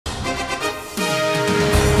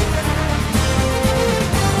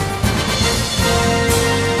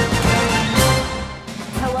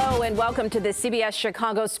Welcome to the CBS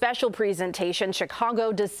Chicago special presentation,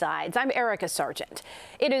 Chicago Decides. I'm Irika Sargent.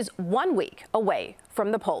 It is 1 week away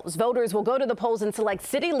from the polls. Voters will go to the polls and select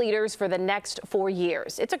city leaders for the next 4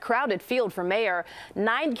 years. It's a crowded field for mayor.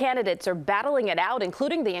 9 candidates are battling it out,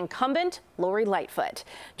 including the incumbent, Lori Lightfoot.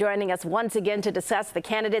 Joining us once again to discuss the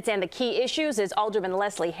candidates and the key issues is Alderman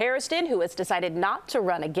Leslie Hairston, who has decided not to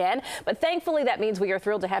run again. But thankfully, that means we are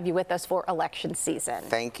thrilled to have you with us for election season.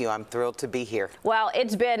 Thank you. I'm thrilled to be here. Well,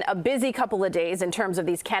 it's been a busy couple of days in terms of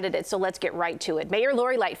these candidates, so let's get right to it. Mayor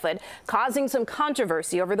Lori Lightfoot causing some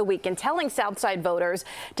controversy over the weekend, telling Southside voters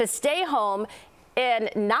to stay home and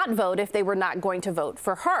not vote if they were not going to vote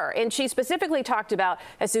for her. And she specifically talked about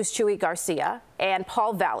Jesus Chuy Garcia and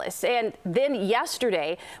Paul Vallis. And then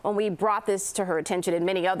yesterday, when we brought this to her attention, and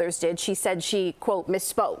many others did, she said she, quote,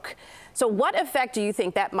 misspoke. So what effect do you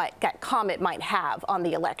think that comment might have on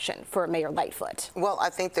the election for Mayor Lightfoot? Well, I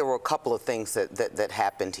think there were a couple of things that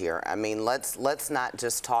happened here. I mean, let's not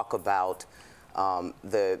just talk about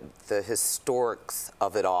the historics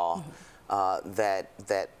of it all,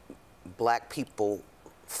 that black people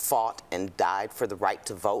fought and died for the right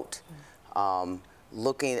to vote.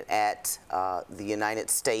 Looking at the United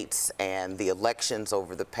States and the elections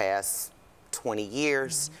over the past 20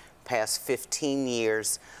 years, past 15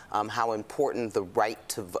 years, how important the right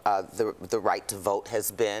to vote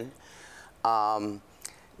has been.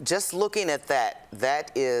 Just looking at that's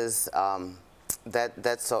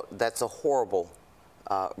a horrible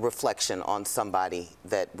reflection on somebody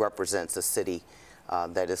that represents a city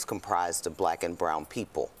that is comprised of black and brown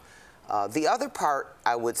people. The other part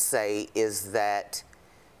I would say is that,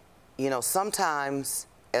 you know, sometimes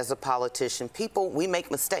as a politician, we make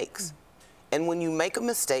mistakes. And when you make a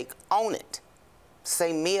mistake, own it.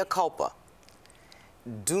 Say mea culpa.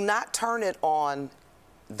 Do not turn it on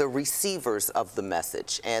the receivers of the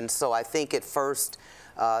message. And so I think at first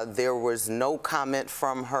there was no comment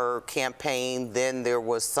from her campaign, then there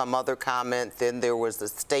was some other comment, then there was a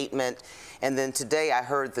statement, and then today I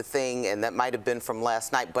heard the thing, and that might have been from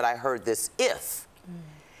last night, but I heard this if.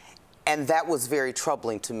 And that was very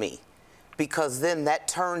troubling to me, because then that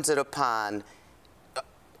turns it upon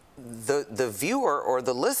the viewer or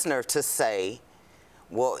the listener to say,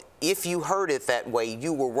 well, if you heard it that way,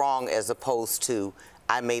 you were wrong, as opposed to,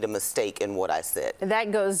 I made a mistake in what I said.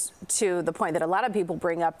 That goes to the point that a lot of people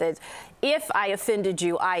bring up, that if I offended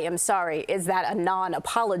you, I am sorry. Is that a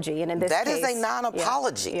non-apology? And in this case, that is a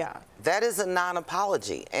non-apology. Yeah. That is a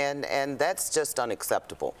non-apology, and that's just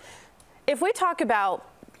unacceptable. If we talk about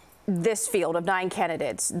this field of 9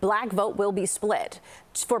 candidates, black vote will be split.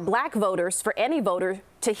 For black voters, for any voter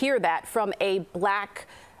to hear that from a black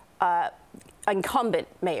incumbent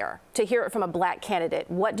mayor, to hear it from a black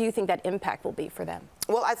candidate, what do you think that impact will be for them?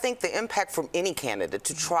 Well, I think the impact from any candidate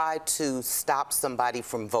to try to stop somebody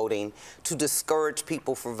from voting, to discourage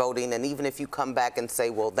people from voting, and even if you come back and say,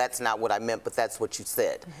 well, that's not what I meant, but that's what you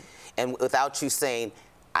said. And without you saying,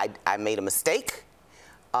 I made a mistake,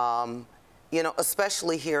 you know,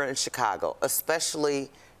 especially here in Chicago, especially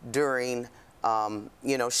during,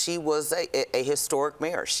 you know, she was a historic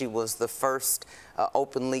mayor. She was the first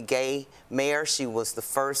openly gay mayor. She was the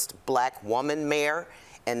first black woman mayor.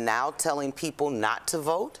 And now telling people not to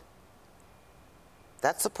vote,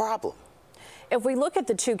 that's a problem. If we look at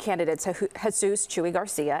the 2 candidates, Jesus Chuy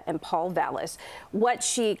Garcia and Paul Vallis, what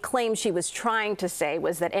she claimed she was trying to say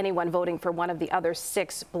was that anyone voting for one of the other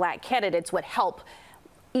 6 black candidates would help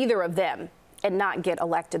either of them and not get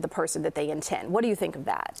elected the person that they intend. What do you think of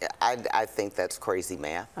that? I think that's crazy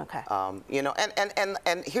math. Okay. You know,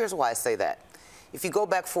 and here's why I say that. If you go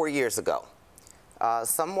back 4 years ago,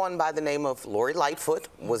 someone by the name of Lori Lightfoot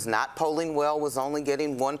was not polling well, was only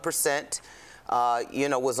getting 1%, you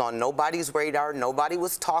know, was on nobody's radar. Nobody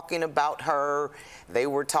was talking about her. They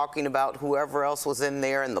were talking about whoever else was in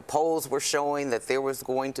there, and the polls were showing that there was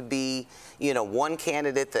going to be, you know, one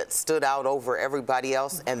candidate that stood out over everybody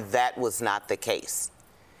else, and that was not the case.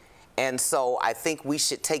 And so I think we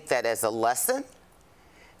should take that as a lesson.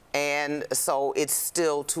 And so it's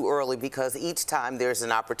still too early, because each time there's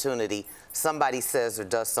an opportunity, somebody says or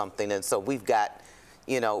does something. And so we've got,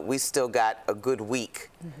 you know, we still got a good week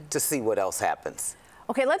to see what else happens.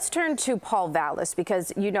 Okay, let's turn to Paul Vallis,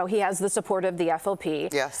 because, you know, he has the support of the FOP.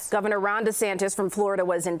 Yes. Governor Ron DeSantis from Florida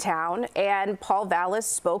was in town, and Paul Vallis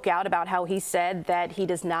spoke out about how he said that he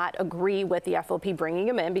does not agree with the FOP bringing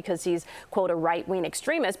him in because he's, quote, a right-wing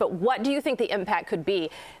extremist. But what do you think the impact could be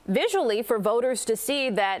visually for voters to see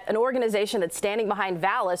that an organization that's standing behind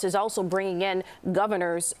Vallis is also bringing in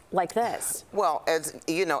governors like this? Well, as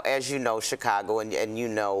you know, Chicago, and you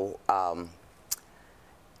know,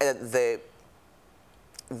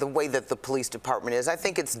 the way that the police department is. I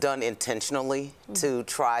think it's done intentionally to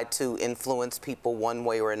try to influence people one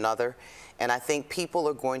way or another. And I think people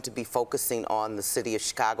are going to be focusing on the city of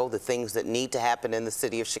Chicago, the things that need to happen in the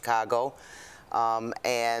city of Chicago,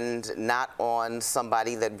 and not on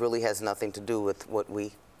somebody that really has nothing to do with what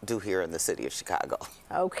we do here in the city of Chicago.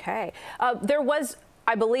 Okay. There was,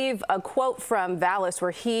 I believe, a quote from Vallis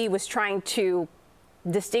where he was trying to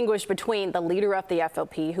distinguish between the leader of the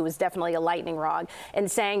FOP, who is definitely a lightning rod, and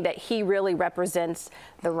saying that he really represents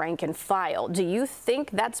the rank and file. Do you think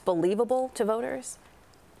that's believable to voters?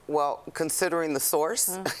 Well, considering the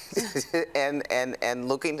source and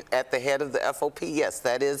looking at the head of the FOP, yes,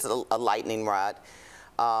 that is a lightning rod.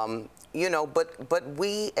 You know, but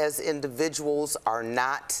we as individuals are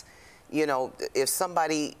not, you know, if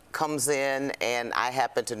somebody comes in and I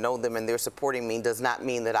happen to know them and they're supporting me, does not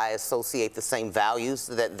mean that I associate the same values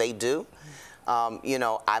that they do. You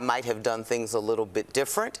know, I might have done things a little bit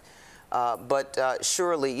different, but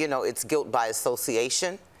surely, you know, it's guilt by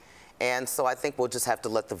association. And so I think we'll just have to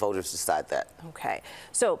let the voters decide that. Okay.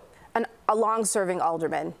 So a long-serving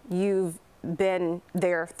alderman, you've been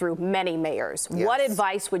there through many mayors. Yes. What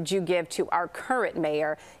advice would you give to our current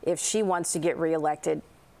mayor if she wants to get reelected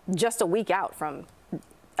just a week out from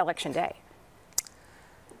Election Day?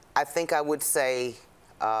 I think I would say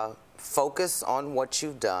focus on what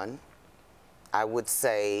you've done. I would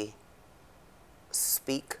say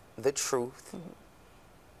speak the truth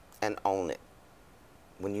and own it.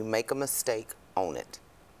 When you make a mistake, own it.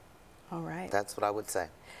 All right. That's what I would say.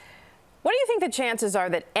 What do you think the chances are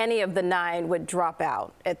that any of the 9 would drop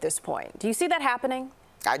out at this point? Do you see that happening?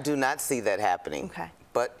 I do not see that happening. Okay.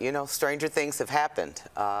 But, you know, stranger things have happened.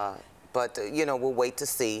 But, you know, we'll wait to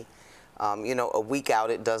see. You know, a week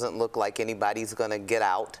out, it doesn't look like anybody's going to get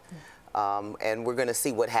out. And we're going to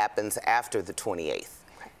see what happens after the 28th.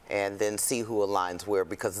 Okay. And then see who aligns where,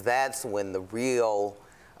 because that's when the real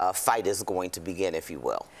fight is going to begin, if you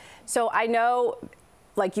will. So I know,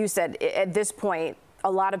 like you said, at this point, a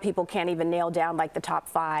lot of people can't even nail down like the top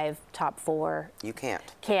 5, top 4. You can't.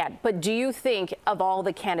 Can't. But do you think of all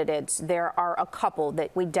the candidates, there are a couple that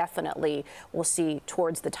we definitely will see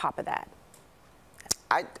towards the top of that?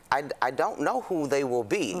 I don't know who they will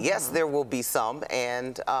be. Yes, there will be some,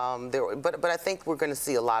 and but I think we're going to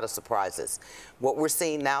see a lot of surprises. What we're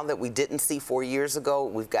seeing now that we didn't see 4 years ago,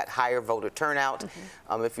 we've got higher voter turnout.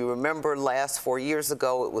 If you remember, last 4 years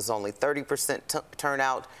ago, it was only 30%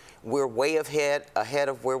 turnout. We're way ahead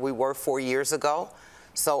of where we were 4 years ago.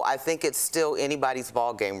 So I think it's still anybody's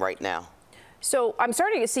ball game right now. So I'm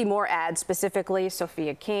starting to see more ads, specifically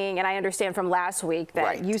Sophia King, and I understand from last week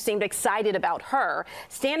that you seemed excited about her.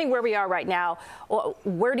 Standing where we are right now,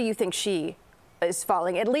 where do you think she is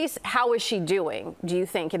falling? At least, how is she doing, do you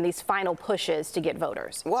think, in these final pushes to get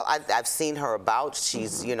voters? Well, I've seen her about.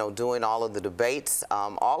 She's, you know, doing all of the debates.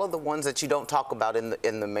 All of the ones that you don't talk about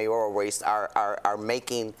in the mayoral race are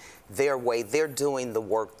making their way. They're doing the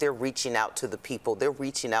work. They're reaching out to the people. They're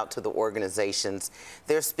reaching out to the organizations.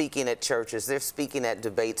 They're speaking at churches. They're speaking at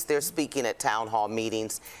debates. They're speaking at town hall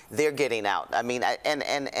meetings. They're getting out. I mean,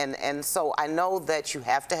 and so I know that you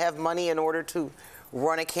have to have money in order to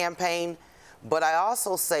run a campaign. But I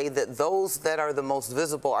also say that those that are the most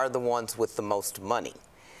visible are the ones with the most money.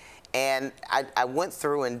 And I went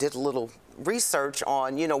through and did a little research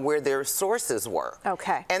on, you know, where their sources were.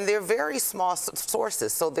 Okay. And they're very small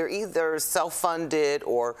sources. So they're either self-funded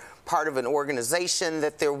or part of an organization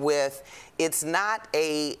that they're with. It's not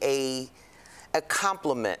a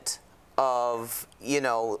complement of, you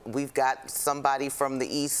know, we've got somebody from the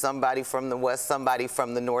east, somebody from the west, somebody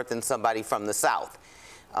from the north, and somebody from the south.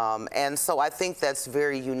 And so I think that's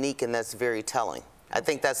very unique and that's very telling. I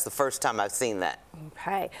think that's the first time I've seen that.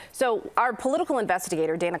 Okay. So our political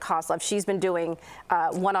investigator, Dana Koslev, she's been doing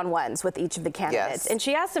one-on-ones with each of the candidates. Yes. And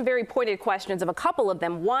she asked some very pointed questions of a couple of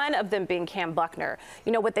them, one of them being Cam Buckner.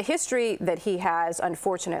 You know, with the history that he has,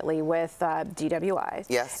 unfortunately, with DWIs.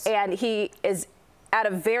 Yes. And he is at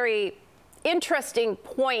a very interesting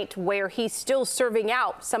point where he's still serving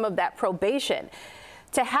out some of that probation.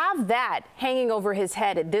 To have that hanging over his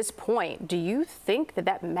head at this point, do you think that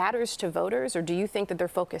that matters to voters, or do you think that they're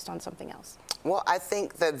focused on something else? Well, I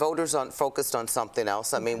think that voters aren't focused on something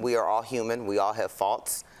else. I mean, we are all human. We all have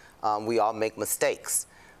faults. We all make mistakes.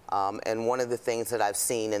 And one of the things that I've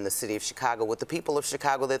seen in the city of Chicago, with the people of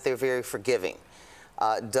Chicago, that they're very forgiving.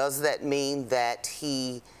 Does that mean that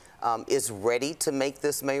he is ready to make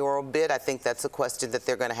this mayoral bid? I think that's a question that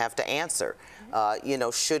they're going to have to answer. You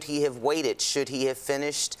know, should he have waited? Should he have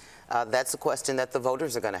finished? That's a question that the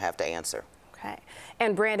voters are going to have to answer. Okay.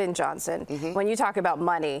 And Brandon Johnson, when you talk about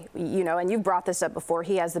money, you know, and you've brought this up before,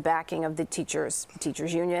 he has the backing of the teachers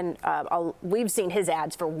union. We've seen his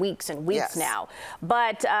ads for weeks and weeks now.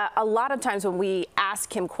 But a lot of times when we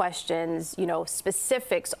ask him questions, you know,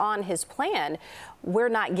 specifics on his plan, we're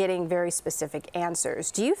not getting very specific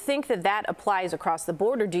answers. Do you think that that applies across the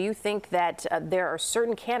board, or do you think that there are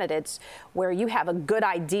certain candidates where you have a good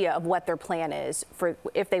idea of what their plan is for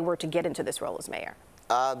if they were to get into this role as mayor?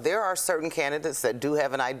 There are certain candidates that do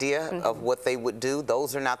have an idea of what they would do.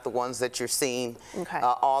 Those are not the ones that you're seeing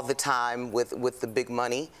all the time with the big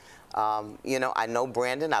money. You know, I know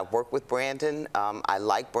Brandon. I work with Brandon. I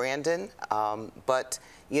like Brandon. But,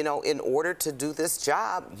 you know, in order to do this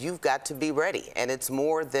job, you've got to be ready. And it's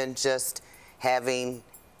more than just having,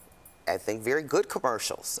 I think, very good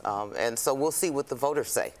commercials. And so we'll see what the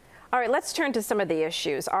voters say. All right, let's turn to some of the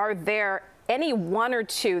issues. Are there any one or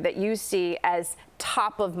two that you see as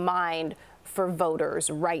top of mind for voters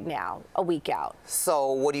right now, a week out?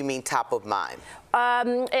 So what do you mean top of mind?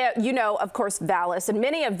 You know, of course, Vallis, and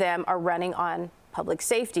many of them are running on public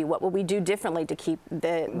safety. What will we do differently to keep the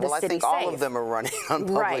city safe? Well, I think all of them are running on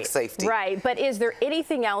public safety. Right, but is there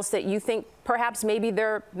anything else that you think perhaps maybe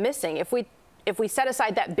they're missing? If we set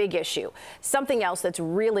aside that big issue, something else that's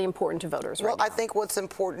really important to voters right now? Well, I think what's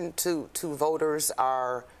important to voters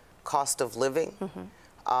are cost of living,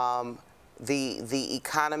 the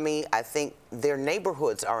economy. I think their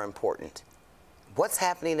neighborhoods are important. What's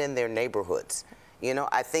happening in their neighborhoods? You know,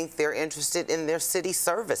 I think they're interested in their city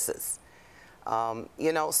services.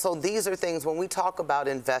 You know, so these are things, when we talk about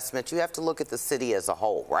investment, you have to look at the city as a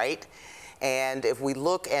whole, right? And if we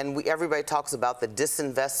look, and everybody talks about the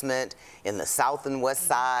disinvestment in the south and west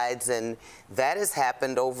sides, and that has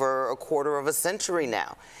happened over a quarter of a century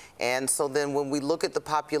now. And so then when we look at the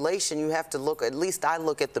population, you have to look, at least I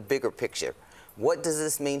look at the bigger picture. What does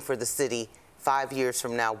this mean for the city 5 years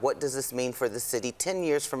from now? What does this mean for the city 10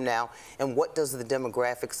 years from now? And what does the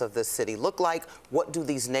demographics of this city look like? What do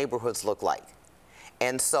these neighborhoods look like?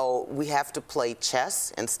 And so we have to play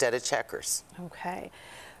chess instead of checkers. Okay.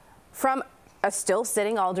 From a still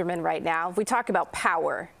sitting alderman right now, if we talk about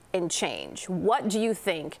power and change, what do you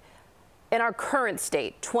think in our current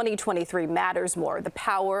state, 2023, matters more, the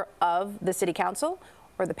power of the city council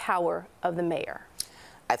or the power of the mayor?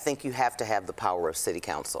 I think you have to have the power of city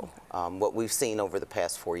council. What we've seen over the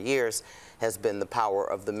past 4 years has been the power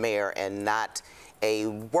of the mayor, and not a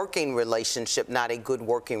working relationship, not a good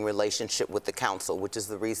working relationship with the council, which is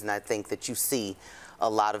the reason I think that you see a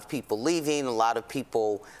lot of people leaving, a lot of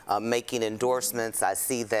people making endorsements. I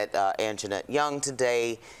see that Anjanette Young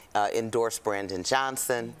today endorsed Brandon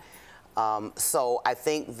Johnson. So I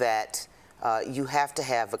think that you have to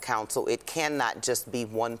have a council. It cannot just be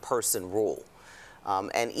one person rule.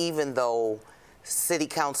 And even though city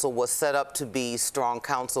council was set up to be strong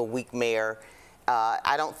council, weak mayor,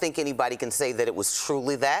 I don't think anybody can say that it was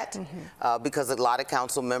truly that, because a lot of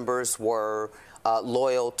council members were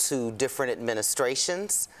loyal to different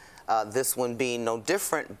administrations, this one being no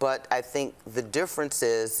different. But I think the difference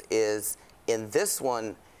is in this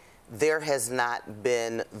one, there has not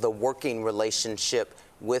been the working relationship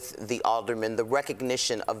with the alderman, the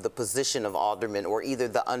recognition of the position of alderman, or either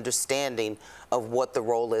the understanding of what the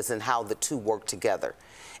role is and how the two work together.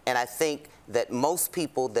 And I think that most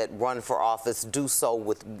people that run for office do so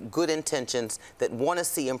with good intentions, that want to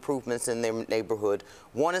see improvements in their neighborhood,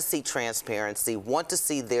 want to see transparency, want to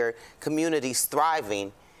see their communities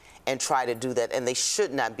thriving, and try to do that. And they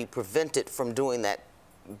should not be prevented from doing that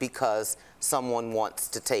because someone wants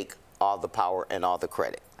to take all the power and all the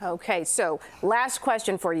credit. Okay, so last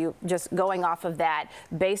question for you, just going off of that,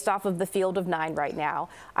 based off of the field of 9 right now.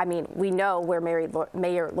 I mean, we know where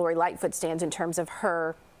Mayor Lori Lightfoot stands in terms of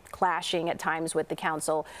her clashing at times with the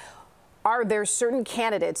council. Are there certain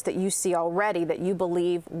candidates that you see already that you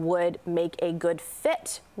believe would make a good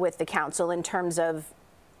fit with the council in terms of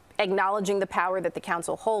acknowledging the power that the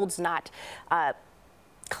council holds, not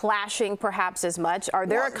clashing perhaps as much? Are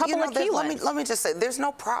there a couple of key ones? Let me just say, there's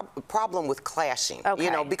no problem with clashing, you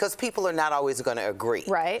know, because people are not always going to agree.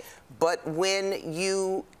 Right. But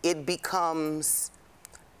when it becomes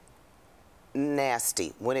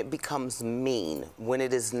nasty, when it becomes mean, when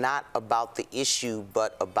it is not about the issue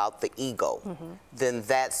but about the ego, then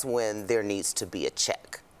that's when there needs to be a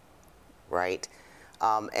check, right?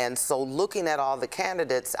 And so looking at all the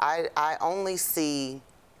candidates, I only see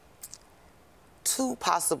 2,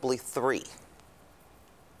 possibly 3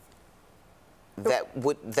 that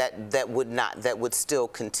would still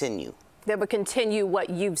continue. That would continue what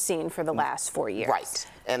you've seen for the last 4 years. Right.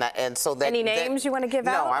 And so that. Any names you want to give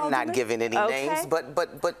out? No, I'm not giving any names.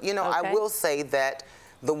 But you know, I will say that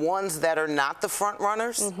the ones that are not the front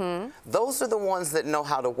runners, those are the ones that know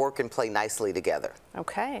how to work and play nicely together.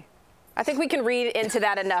 Okay. I think we can read into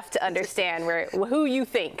that enough to understand who you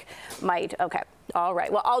think might. Okay. All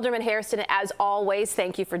right. Well, Alderman Hairston, as always,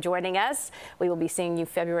 thank you for joining us. We will be seeing you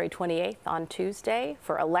February 28th on Tuesday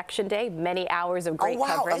for Election Day. Many hours of great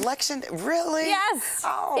coverage. Election, really? Yes.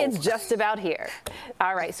 Oh. It's just about here.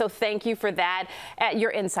 All right. So thank you for that.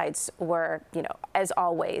 Your insights were, as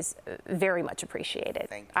always, very much appreciated.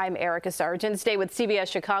 Thank you. I'm Irika Sargent. Stay with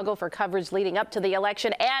CBS Chicago for coverage leading up to the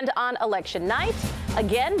election and on election night.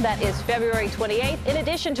 Again, that is February 28th. In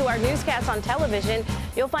addition to our newscasts on television,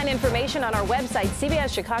 you'll find information on our website,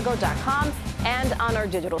 cbschicago.com, and on our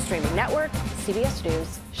digital streaming network, CBS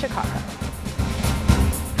News Chicago.